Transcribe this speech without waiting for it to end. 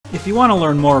If you want to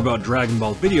learn more about Dragon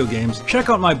Ball video games, check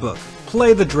out my book,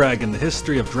 Play the Dragon, the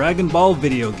History of Dragon Ball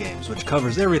Video Games, which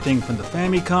covers everything from the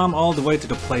Famicom all the way to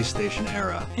the PlayStation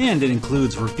era. And it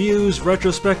includes reviews,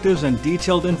 retrospectives, and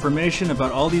detailed information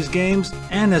about all these games.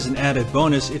 And as an added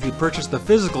bonus, if you purchase the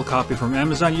physical copy from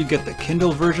Amazon, you get the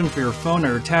Kindle version for your phone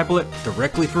or tablet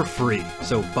directly for free.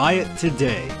 So buy it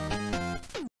today.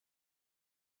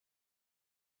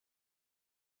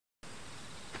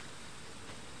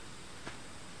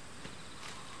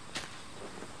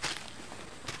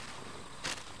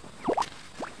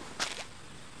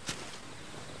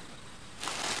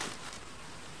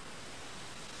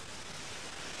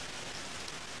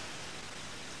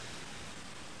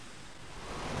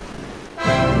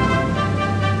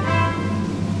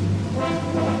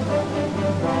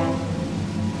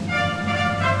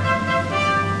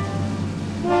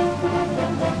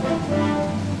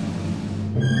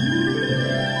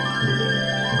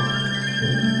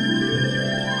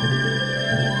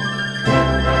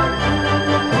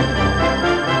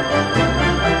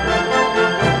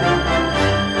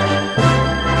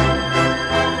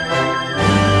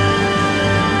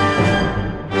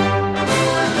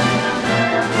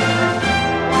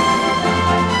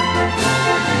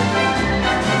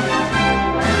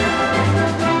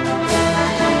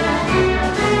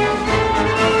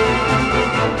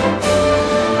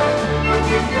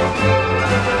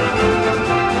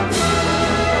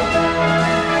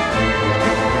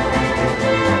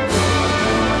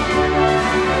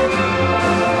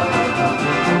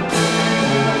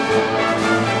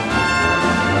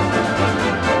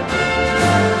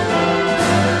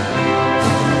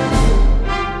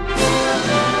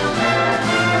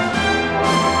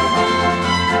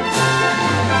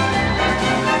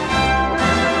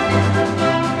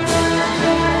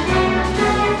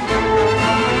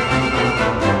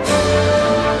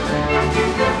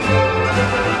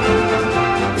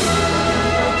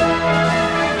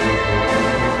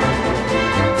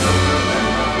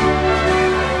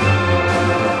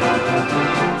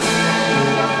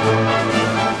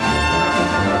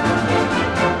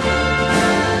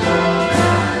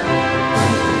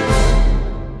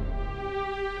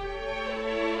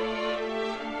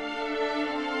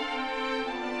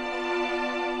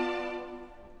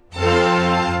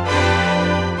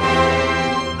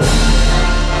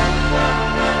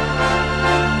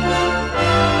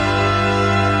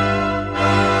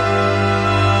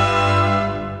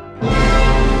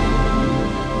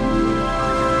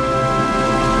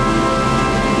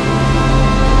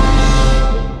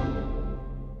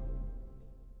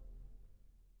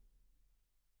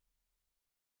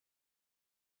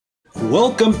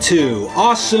 Welcome to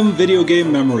Awesome Video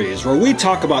Game Memories, where we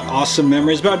talk about awesome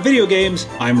memories about video games.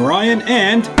 I'm Ryan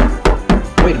and...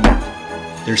 Wait a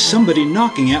minute. There's somebody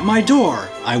knocking at my door.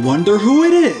 I wonder who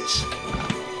it is.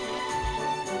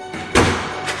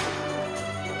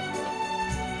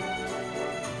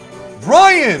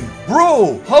 Ryan!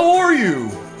 Bro! How are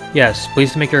you? Yes,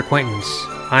 pleased to make your acquaintance.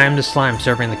 I am the slime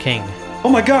serving the king. Oh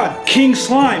my god, King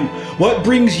Slime! What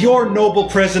brings your noble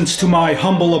presence to my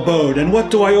humble abode, and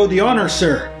what do I owe the honor,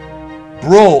 sir?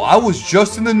 Bro, I was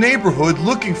just in the neighborhood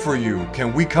looking for you.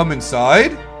 Can we come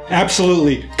inside?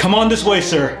 Absolutely. Come on this way,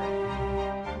 sir.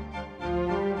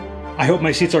 I hope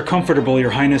my seats are comfortable,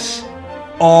 your highness.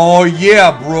 Oh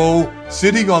yeah, bro.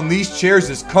 Sitting on these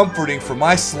chairs is comforting for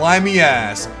my slimy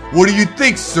ass. What do you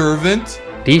think, servant?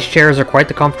 These chairs are quite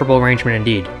the comfortable arrangement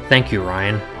indeed. Thank you,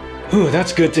 Ryan. Ooh,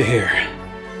 that's good to hear.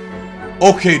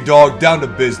 Okay, dog, down to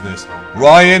business.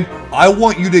 Ryan, I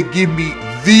want you to give me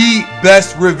the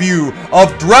best review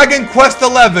of Dragon Quest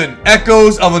XI: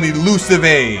 Echoes of an Elusive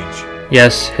Age.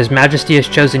 Yes, His Majesty has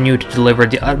chosen you to deliver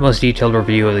the utmost detailed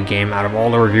review of the game out of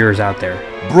all the reviewers out there.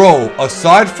 Bro,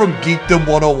 aside from Geekdom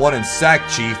 101 and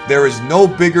Sackchief, there is no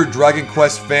bigger Dragon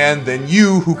Quest fan than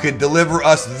you who can deliver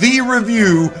us the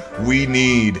review we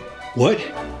need. What?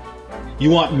 You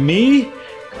want me?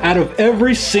 Out of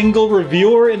every single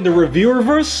reviewer in the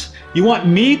reviewerverse, you want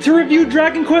me to review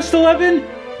Dragon Quest XI?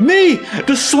 Me!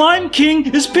 The Slime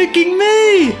King is picking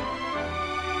me!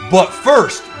 But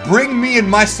first, bring me and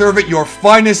my servant your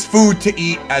finest food to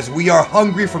eat as we are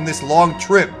hungry from this long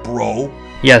trip, bro.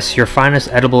 Yes, your finest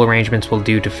edible arrangements will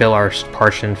do to fill our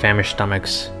parched and famished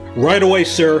stomachs. Right away,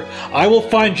 sir. I will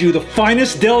find you the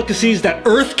finest delicacies that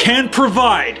Earth can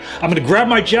provide. I'm gonna grab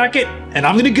my jacket, and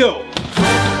I'm gonna go.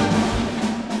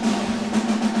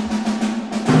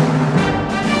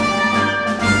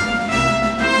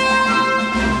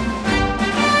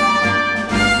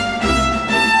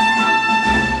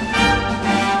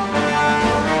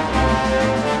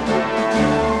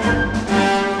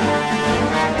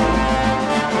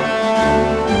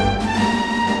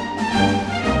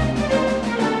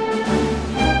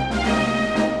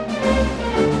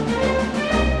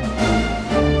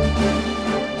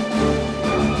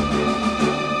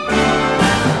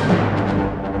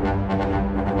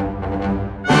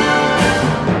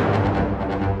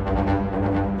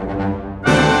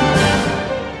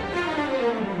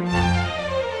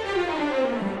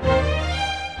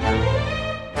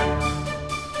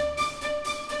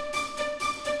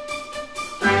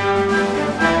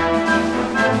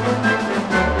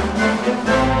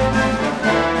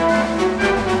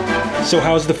 So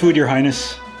how's the food, Your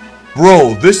Highness?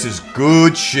 Bro, this is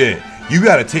good shit. You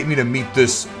gotta take me to meet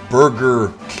this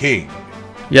Burger King.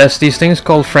 Yes, these things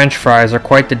called French fries are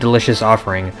quite the delicious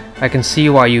offering. I can see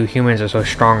why you humans are so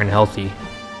strong and healthy.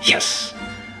 Yes!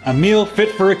 A meal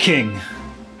fit for a king.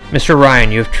 Mr.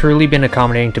 Ryan, you have truly been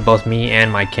accommodating to both me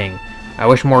and my king. I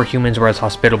wish more humans were as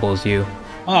hospitable as you.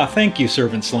 Ah, thank you,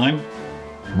 Servant Slime.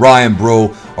 Ryan,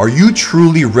 bro, are you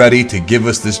truly ready to give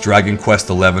us this Dragon Quest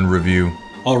XI review?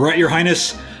 Alright, Your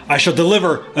Highness. I shall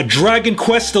deliver a Dragon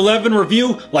Quest XI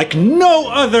review like no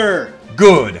other!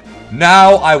 Good.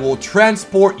 Now I will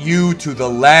transport you to the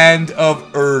land of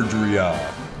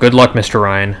Erdrea. Good luck, Mr.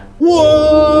 Ryan. Whoa!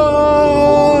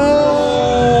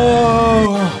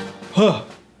 Huh.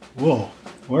 Whoa,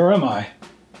 where am I?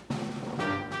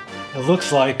 It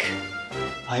looks like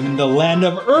I'm in the land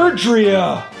of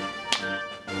Erdrea!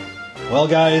 Well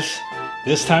guys,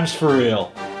 this time's for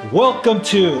real. Welcome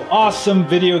to Awesome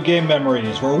Video Game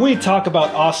Memories, where we talk about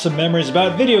awesome memories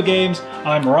about video games.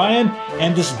 I'm Ryan,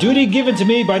 and this duty given to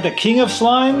me by the King of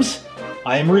Slimes,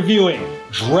 I am reviewing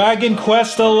Dragon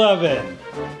Quest XI.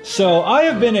 So I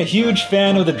have been a huge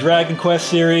fan of the Dragon Quest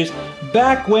series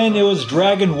back when it was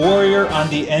Dragon Warrior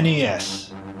on the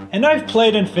NES. And I've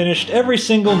played and finished every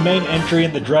single main entry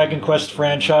in the Dragon Quest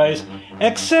franchise,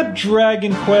 except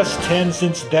Dragon Quest X,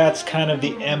 since that's kind of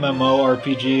the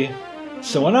MMORPG.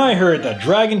 So when I heard that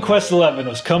Dragon Quest XI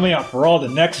was coming out for all the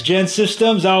next-gen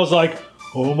systems, I was like,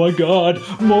 oh my god,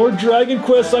 more Dragon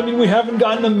Quest! I mean, we haven't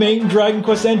gotten a main Dragon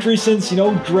Quest entry since,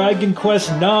 Dragon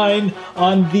Quest IX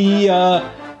on the,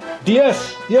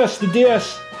 DS. Yes, the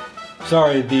DS.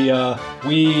 Sorry, the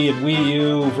Wii and Wii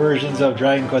U versions of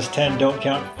Dragon Quest X don't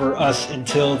count for us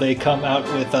until they come out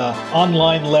with an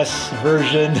online-less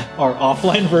version or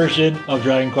offline version of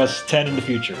Dragon Quest X in the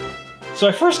future. So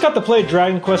I first got to play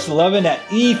Dragon Quest XI at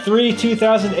E3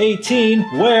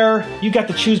 2018, where you got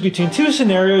to choose between two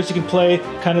scenarios. You can play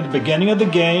kind of the beginning of the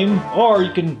game, or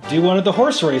you can do one of the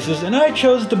horse races, and I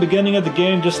chose the beginning of the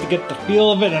game just to get the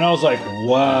feel of it, and I was like,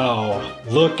 wow,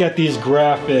 look at these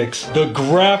graphics. The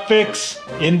graphics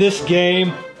in this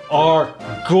game are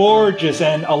gorgeous,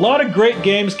 and a lot of great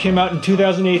games came out in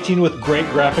 2018 with great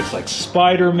graphics like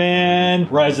Spider-Man,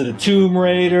 Rise of the Tomb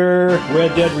Raider,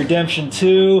 Red Dead Redemption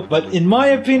 2, but in my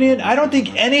opinion, I don't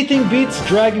think anything beats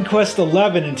Dragon Quest XI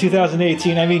in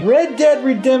 2018. I mean, Red Dead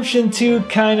Redemption 2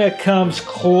 kinda comes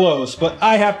close, but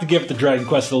I have to give it to Dragon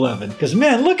Quest XI, because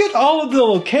man, look at all of the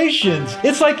locations.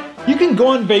 It's like you can go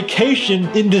on vacation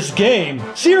in this game.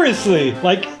 Seriously,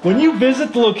 like when you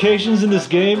visit the locations in this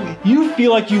game, you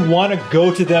feel like you want to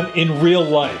go to them in real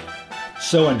life.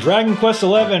 So when Dragon Quest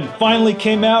XI finally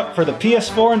came out for the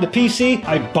PS4 and the PC,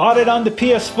 I bought it on the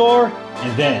PS4,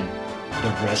 and then the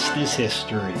rest is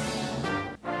history.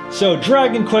 So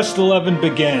Dragon Quest XI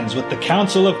begins with the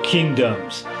Council of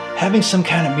Kingdoms having some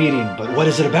kind of meeting, but what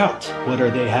is it about? What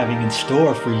are they having in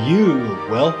store for you?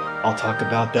 Well, I'll talk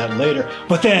about that later.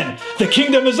 But then, the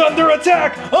kingdom is under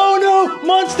attack! Oh no!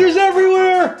 Monsters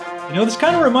everywhere! This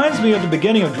kind of reminds me of the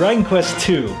beginning of Dragon Quest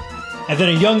II. And then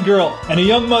a young girl and a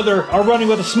young mother are running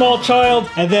with a small child,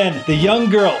 and then the young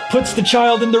girl puts the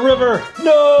child in the river.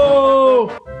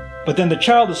 No! But then the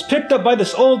child is picked up by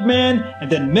this old man,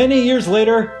 and then many years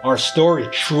later, our story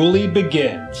truly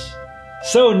begins.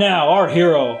 So now, our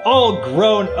hero, all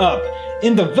grown up,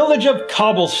 in the village of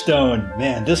Cobblestone.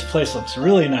 Man, this place looks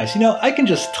really nice. I can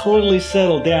just totally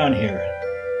settle down here.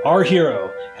 Our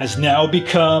hero has now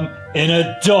become an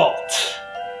adult.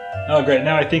 Oh great,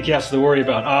 now I think he has to worry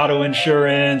about auto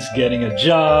insurance, getting a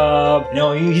job.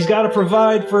 He's got to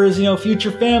provide for his,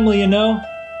 future family,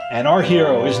 And our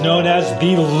hero is known as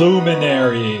the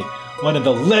Luminary, one of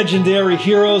the legendary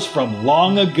heroes from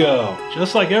long ago.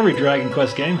 Just like every Dragon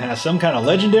Quest game has some kind of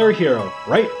legendary hero,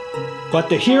 right? But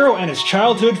the hero and his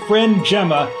childhood friend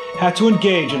Gemma had to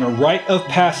engage in a rite of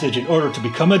passage in order to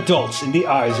become adults in the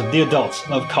eyes of the adults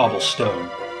of Cobblestone.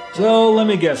 So let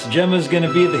me guess, Gemma's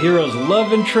gonna be the hero's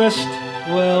love interest?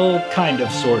 Well, kind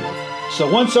of, sort of. So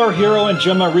once our hero and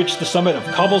Gemma reach the summit of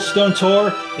Cobblestone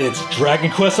Tor, it's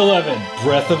Dragon Quest XI,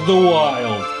 Breath of the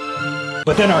Wild.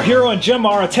 But then our hero and Gemma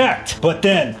are attacked. But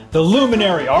then, the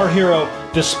Luminary, our hero,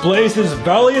 displays his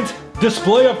valiant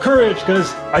display of courage,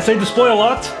 because I say display a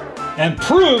lot, and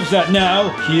proves that now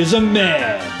he is a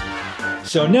man.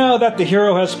 So now that the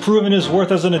hero has proven his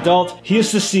worth as an adult, he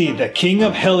is to see the King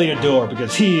of Heliodor,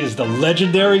 because he is the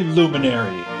legendary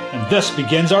Luminary. And thus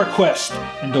begins our quest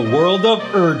in the world of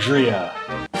Erdrea.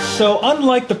 So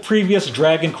unlike the previous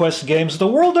Dragon Quest games, the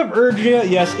world of Erdrea,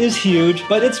 yes, is huge,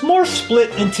 but it's more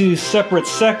split into separate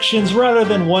sections rather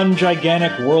than one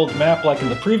gigantic world map like in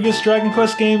the previous Dragon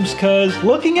Quest games, because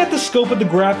looking at the scope of the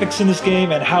graphics in this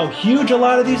game and how huge a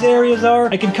lot of these areas are,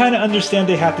 I can kind of understand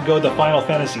they have to go the Final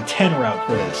Fantasy X route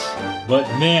for this. But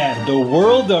man, the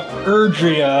world of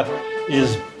Erdrea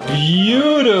is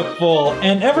beautiful!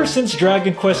 And ever since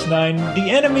Dragon Quest IX, the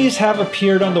enemies have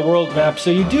appeared on the world map, so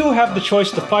you do have the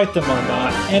choice to fight them or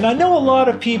not. And I know a lot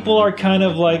of people are kind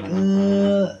of like,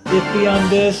 iffy on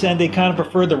this, and they kind of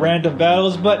prefer the random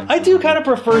battles, but I do kind of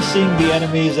prefer seeing the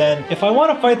enemies, and if I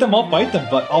want to fight them, I'll fight them,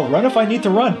 but I'll run if I need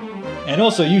to run. And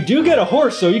also, you do get a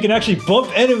horse, so you can actually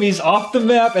bump enemies off the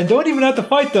map and don't even have to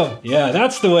fight them. Yeah,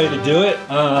 that's the way to do it.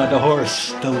 The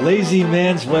horse. The lazy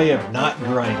man's way of not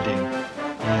grinding.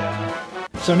 Yeah.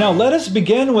 So now let us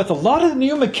begin with a lot of the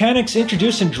new mechanics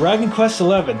introduced in Dragon Quest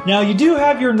XI. Now you do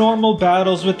have your normal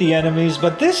battles with the enemies,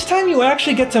 but this time you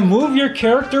actually get to move your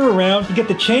character around, you get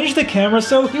to change the camera,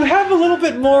 so you have a little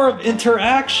bit more of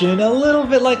interaction, a little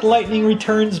bit like Lightning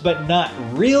Returns, but not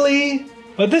really.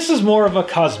 But this is more of a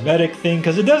cosmetic thing,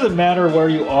 because it doesn't matter where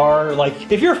you are.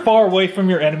 Like, if you're far away from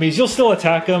your enemies, you'll still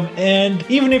attack them, and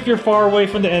even if you're far away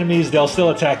from the enemies, they'll still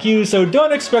attack you, so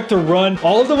don't expect to run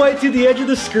all the way to the edge of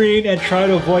the screen and try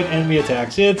to avoid enemy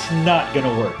attacks. It's not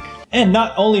gonna work. And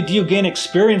not only do you gain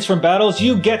experience from battles,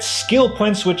 you get skill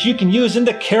points which you can use in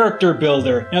the character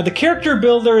builder. Now the character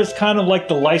builder is kind of like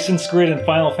the license grid in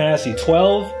Final Fantasy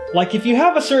XII. Like, if you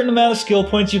have a certain amount of skill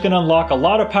points, you can unlock a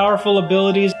lot of powerful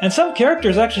abilities, and some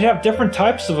characters actually have different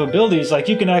types of abilities. Like,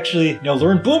 you can actually,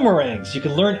 learn boomerangs, you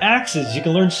can learn axes, you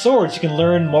can learn swords, you can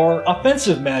learn more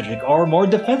offensive magic or more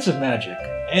defensive magic.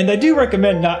 And I do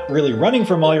recommend not really running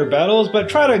from all your battles, but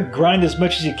try to grind as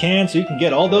much as you can so you can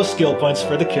get all those skill points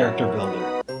for the character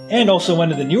builder. And also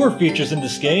one of the newer features in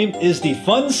this game is the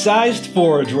fun-sized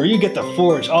forge, where you get to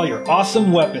forge all your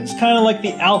awesome weapons, kind of like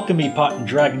the alchemy pot in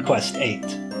Dragon Quest VIII.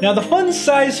 Now the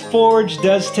fun-sized forge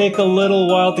does take a little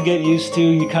while to get used to.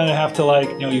 You kind of have to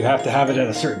you have to have it at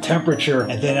a certain temperature,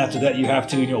 and then after that you have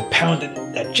to, pound it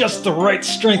at just the right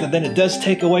strength, and then it does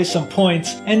take away some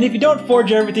points. And if you don't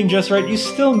forge everything just right, you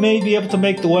still may be able to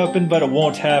make the weapon, but it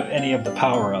won't have any of the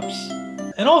power-ups.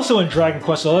 And also in Dragon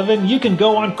Quest XI, you can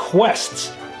go on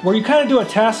quests, where you kind of do a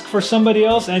task for somebody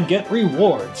else and get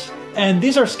rewards. And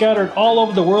these are scattered all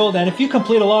over the world, and if you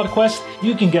complete a lot of quests,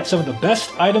 you can get some of the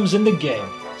best items in the game.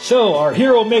 So our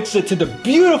hero makes it to the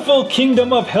beautiful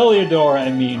kingdom of Heliodor. I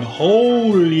mean,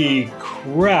 holy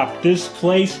crap, this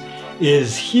place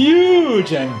is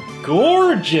huge and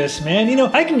gorgeous, man.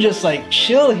 I can just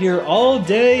chill here all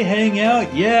day, hang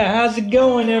out. Yeah, how's it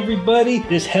going, everybody?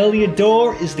 This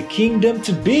Heliodor is the kingdom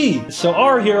to be. So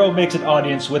our hero makes an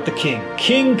audience with the king,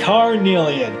 King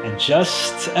Carnelian. And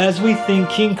just as we think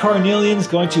King Carnelian's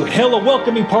going to hail a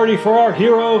welcoming party for our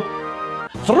hero,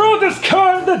 throw this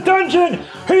car in the dungeon!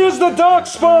 He is the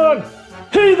darkspawn!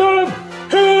 Heathen!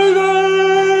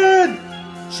 Heathen!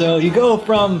 So you go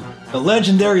from the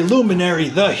legendary Luminary,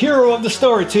 the hero of the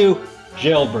story, to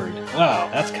Jailbird. Wow,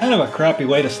 that's kind of a crappy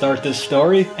way to start this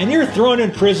story. And you're thrown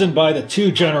in prison by the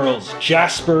two generals,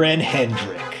 Jasper and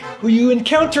Hendrik, who you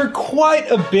encounter quite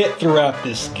a bit throughout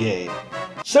this game.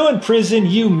 So in prison,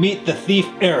 you meet the thief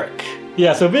Eric.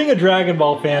 Yeah, so being a Dragon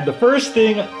Ball fan, the first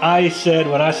thing I said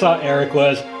when I saw Eric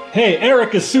was, hey,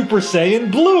 Eric is Super Saiyan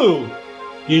Blue!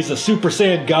 He's a Super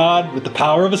Saiyan god with the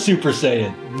power of a Super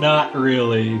Saiyan. Not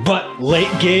really, but late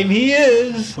game he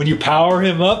is! When you power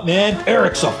him up, man,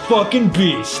 Eric's a fucking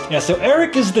beast! Yeah, so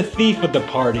Eric is the thief of the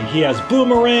party. He has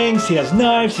boomerangs, he has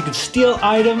knives, he can steal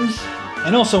items.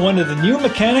 And also one of the new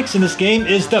mechanics in this game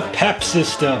is the pep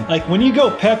system. Like when you go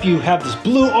pep, you have this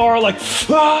blue aura like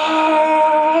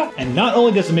Fah! And not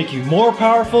only does it make you more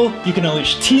powerful, you can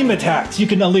unleash team attacks. You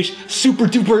can unleash super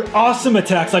duper awesome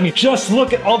attacks. I mean, just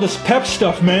look at all this pep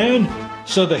stuff, man.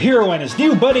 So the hero and his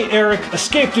new buddy Eric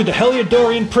escape through the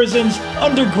Heliodorian prisons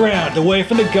underground away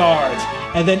from the guards.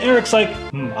 And then Eric's like,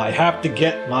 I have to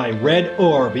get my red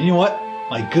orb. And you know what?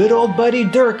 My good old buddy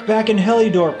Dirk back in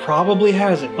Heliodor probably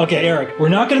has it. Okay, Eric, we're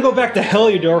not gonna go back to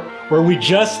Heliodor where we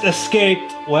just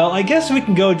escaped. Well, I guess we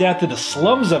can go down to the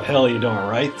slums of Heliodor,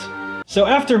 right? So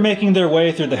after making their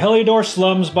way through the Heliodor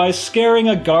slums by scaring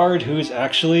a guard who's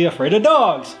actually afraid of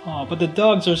dogs. Oh, but the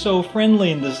dogs are so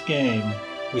friendly in this game.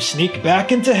 We sneak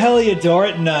back into Heliodor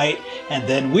at night, and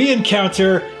then we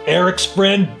encounter Eric's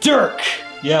friend Dirk.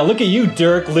 Yeah, look at you,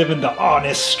 Dirk, living the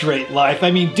honest, straight life.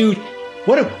 I mean, dude,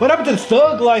 what happened to the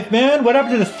thug life, man? What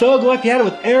happened to the thug life you had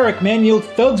with Eric, man?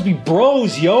 Thugs be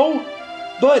bros, yo!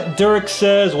 But Dirk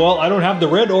says, well, I don't have the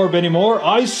red orb anymore.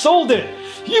 I sold it!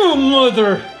 You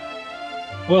mother...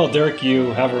 Well, Dirk,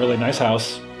 you have a really nice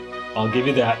house. I'll give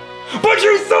you that. But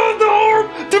you sold the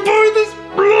orb to buy this.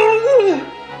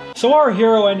 So our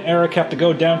hero and Eric have to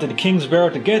go down to the King's Barrow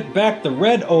to get back the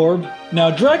red orb. Now,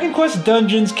 Dragon Quest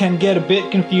dungeons can get a bit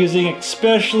confusing,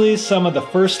 especially some of the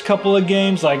first couple of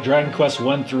games like Dragon Quest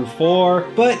 1 through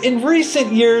 4. But in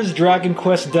recent years, Dragon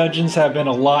Quest dungeons have been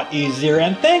a lot easier,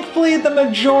 and thankfully the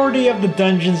majority of the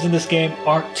dungeons in this game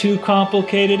aren't too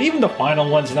complicated. Even the final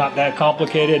one's not that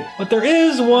complicated, but there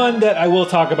is one that I will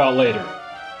talk about later.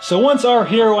 So once our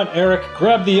hero and Eric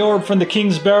grab the orb from the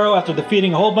King's Barrow after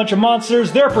defeating a whole bunch of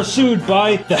monsters, they're pursued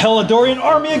by the Heladorian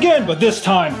army again, but this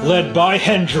time led by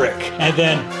Hendrik. And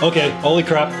then, okay, holy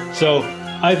crap, so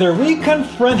either we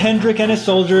confront Hendrik and his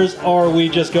soldiers, or we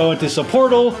just go into some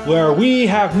portal where we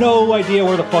have no idea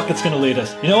where the fuck it's gonna lead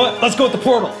us. You know what? Let's go with the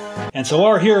portal! And so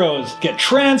our heroes get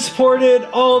transported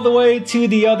all the way to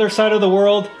the other side of the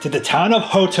world, to the town of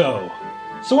Hoto.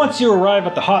 So once you arrive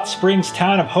at the hot springs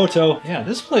town of Hoto, yeah,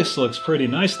 this place looks pretty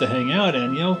nice to hang out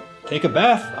and, you know, take a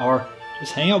bath or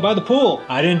just hang out by the pool.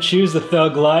 I didn't choose the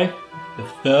thug life. The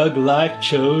thug life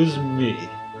chose me.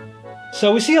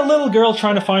 So we see a little girl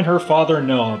trying to find her father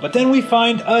Noah, but then we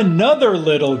find another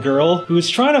little girl who's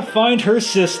trying to find her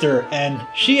sister, and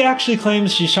she actually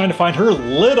claims she's trying to find her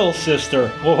little sister.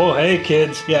 Whoa, hey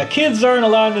kids. Yeah, kids aren't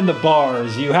allowed in the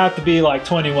bars. You have to be like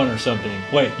 21 or something.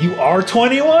 Wait, you are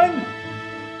 21?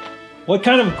 What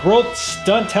kind of growth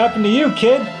stunt happened to you,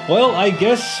 kid? Well, I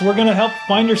guess we're gonna help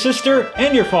find your sister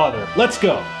and your father. Let's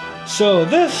go. So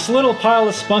this little pile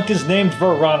of spunk is named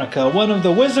Veronica, one of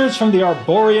the wizards from the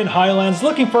Arborean Highlands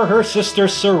looking for her sister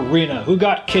Serena, who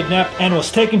got kidnapped and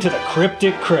was taken to the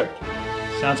Cryptic Crypt.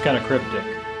 Sounds kind of cryptic.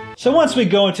 So once we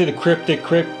go into the Cryptic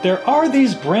Crypt, there are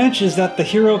these branches that the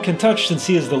hero can touch since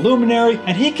he is the Luminary,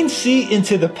 and he can see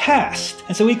into the past.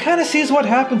 And so he kind of sees what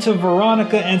happened to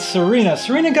Veronica and Serena.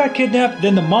 Serena got kidnapped,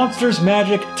 then the monster's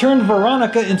magic turned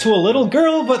Veronica into a little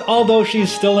girl, but although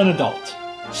she's still an adult.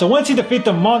 So once you defeat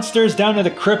the monsters down in the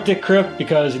Cryptic Crypt,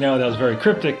 because, you know, that was very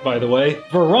cryptic, by the way,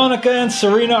 Veronica and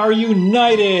Serena are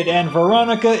united, and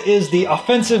Veronica is the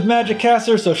offensive magic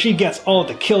caster, so she gets all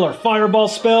the killer fireball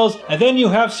spells, and then you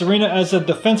have Serena as a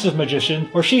defensive magician,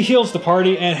 where she heals the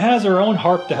party and has her own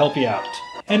harp to help you out.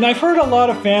 And I've heard a lot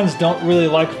of fans don't really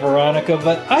like Veronica,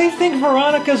 but I think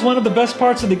Veronica is one of the best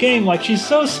parts of the game. Like, she's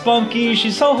so spunky,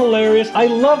 she's so hilarious. I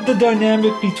love the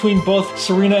dynamic between both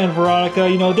Serena and Veronica.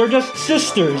 You know, they're just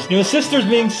sisters. You know, sisters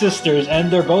being sisters, and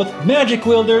they're both magic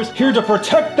wielders here to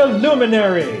protect the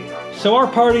Luminary. So our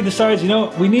party decides, you know,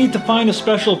 we need to find a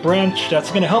special branch that's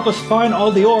going to help us find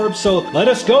all the orbs, so let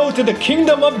us go to the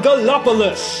Kingdom of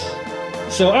Gallopolis.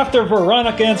 So after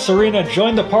Veronica and Serena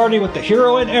join the party with the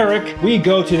hero and Eric, we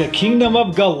go to the Kingdom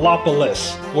of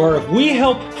Gallopolis, where we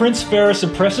help Prince Ferris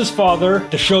impress his father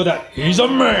to show that he's a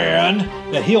man,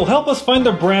 that he'll help us find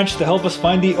the branch to help us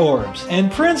find the orbs.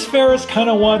 And Prince Ferris kind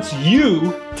of wants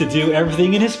you to do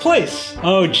everything in his place.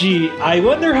 Oh gee, I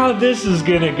wonder how this is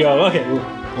gonna go. Okay,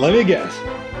 let me guess.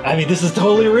 I mean, this is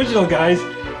totally original, guys.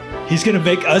 He's gonna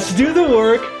make us do the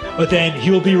work, but then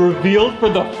he will be revealed for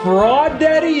the fraud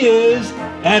that he is,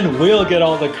 and we'll get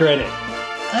all the credit.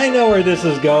 I know where this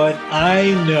is going.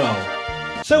 I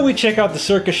know. So we check out the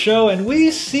circus show, and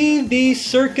we see the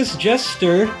circus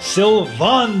jester,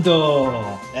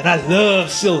 Silvando. And I love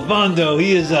Silvando.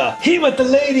 He is he with the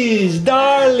ladies,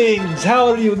 darlings.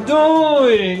 How are you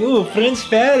doing? Ooh, Prince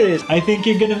Ferris. I think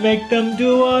you're gonna make them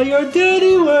do all your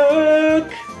dirty work.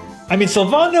 I mean,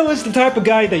 Silvando is the type of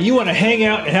guy that you want to hang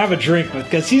out and have a drink with,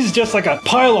 because he's just like a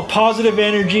pile of positive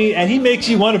energy, and he makes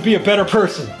you want to be a better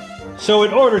person. So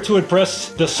in order to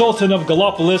impress the Sultan of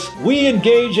Gallopolis, we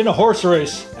engage in a horse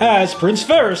race as Prince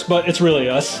Ferris, but it's really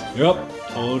us. Yup,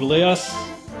 totally us.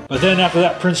 But then after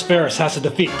that, Prince Ferris has to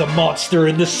defeat the monster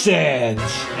in the sands.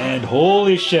 And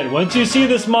holy shit, once you see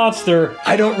this monster,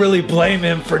 I don't really blame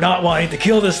him for not wanting to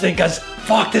kill this thing, because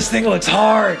fuck, this thing looks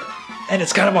hard. And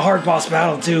it's kind of a hard boss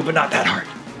battle too, but not that hard.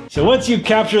 So once you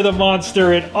capture the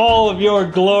monster in all of your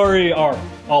glory, or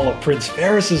all of Prince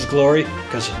Ferris's glory,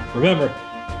 because remember,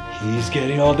 he's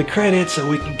getting all the credit, so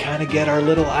we can kind of get our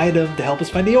little item to help us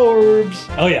find the orbs.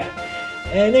 Oh yeah,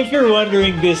 and if you're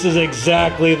wondering, this is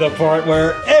exactly the part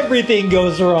where everything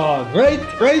goes wrong, right?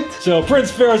 So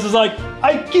Prince Ferris is like,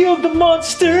 I killed the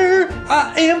monster!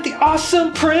 I am the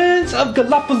awesome Prince of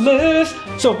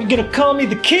Gallopolis! So you're gonna call me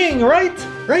the king, right?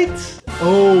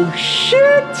 Oh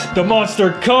shit! The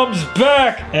monster comes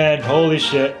back! And holy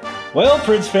shit. Well,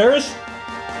 Prince Ferris,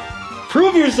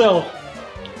 prove yourself!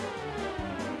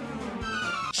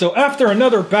 So after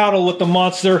another battle with the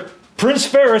monster, Prince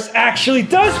Ferris actually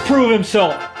does prove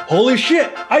himself! holy shit,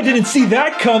 I didn't see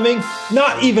that coming,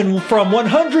 not even from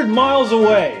 100 miles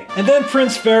away. And then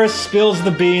Prince Ferris spills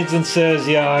the beans and says,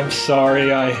 yeah, I'm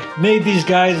sorry, I made these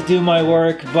guys do my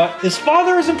work, but his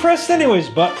father is impressed anyways.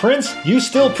 But Prince, you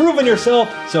still proven yourself,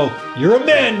 so you're a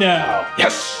man now.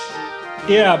 Yes!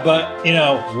 Yeah, but, you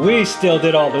know, we still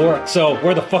did all the work, so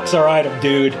where the fuck's our item,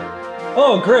 dude?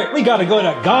 Oh, great, we gotta go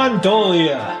to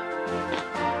Gondolia.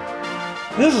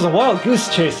 This is a wild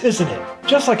goose chase, isn't it?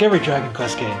 Just like every Dragon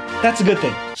Quest game. That's a good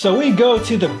thing. So we go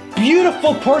to the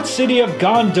beautiful port city of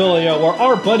Gondolia, where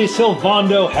our buddy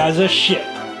Sylvando has a ship.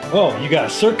 Whoa, you got a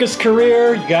circus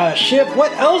career, you got a ship,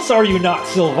 what else are you not,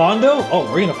 Sylvando? Oh,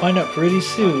 we're gonna find out pretty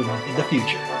soon in the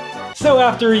future. So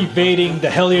after evading the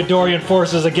Heliodorian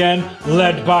forces again,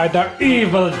 led by the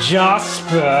evil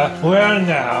Jasper, well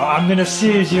now, I'm gonna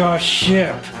seize your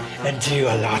ship and do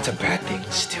a lot of bad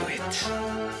things to it.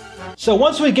 So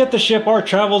once we get the ship, our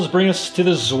travels bring us to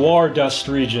the Zwardust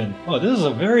region. Oh, this is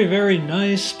a very, very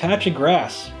nice patch of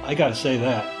grass, I gotta say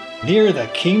that. Near the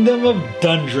Kingdom of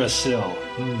Dundrasil.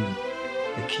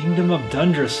 The Kingdom of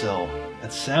Dundrasil.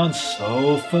 That sounds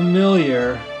so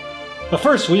familiar. But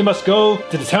first, we must go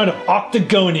to the town of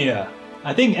Octagonia.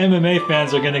 I think MMA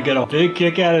fans are gonna get a big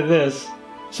kick out of this.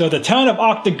 So the town of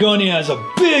Octagonia is a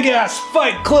big-ass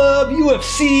fight club,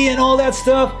 UFC and all that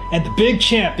stuff. And the big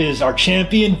champ is our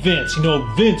champion Vince. You know,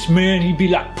 Vince, man, he'd be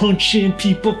like punching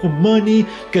people for money.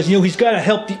 Because, you know, he's gotta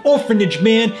help the orphanage,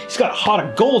 man. He's got a heart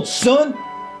of gold, son.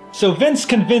 So Vince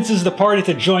convinces the party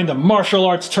to join the martial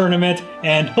arts tournament,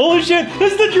 and holy shit,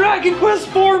 it's the Dragon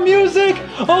Quest IV music!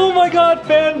 Oh my god,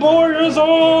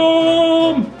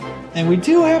 fanboyism! And we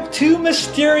do have two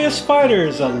mysterious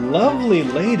fighters, a lovely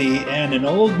lady and an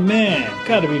old man.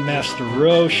 Gotta be Master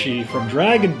Roshi from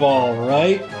Dragon Ball,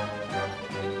 right?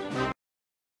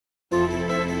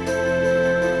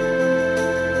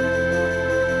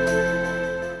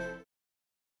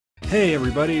 Hey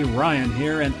everybody, Ryan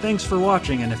here, and thanks for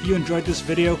watching. And if you enjoyed this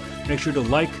video, make sure to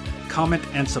like, comment,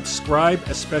 and subscribe,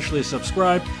 especially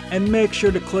subscribe, and make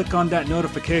sure to click on that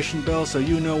notification bell so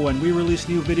you know when we release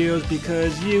new videos,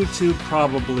 because YouTube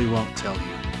probably won't tell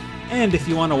you. And if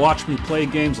you want to watch me play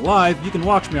games live, you can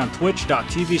watch me on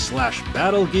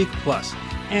twitch.tv/BattleGeekPlus.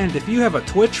 And if you have a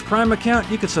Twitch Prime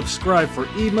account, you can subscribe for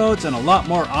emotes and a lot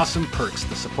more awesome perks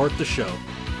to support the show.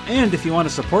 And if you want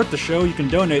to support the show, you can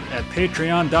donate at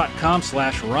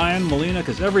patreon.com/Ryan Molina,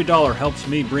 because every dollar helps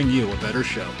me bring you a better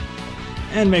show.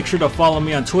 And make sure to follow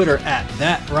me on Twitter at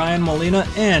 @RyanMolina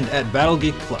and at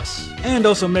BattleGeekPlus. And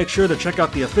also make sure to check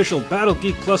out the official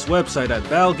BattleGeek Plus website at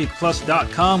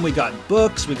BattleGeekPlus.com. We got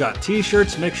books, we got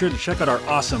t-shirts. Make sure to check out our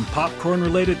awesome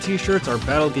popcorn-related t-shirts, our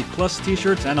BattleGeek Plus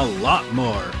t-shirts, and a lot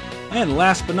more. And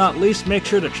last but not least, make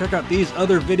sure to check out these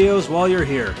other videos while you're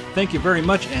here. Thank you very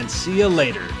much, and see you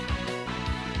later.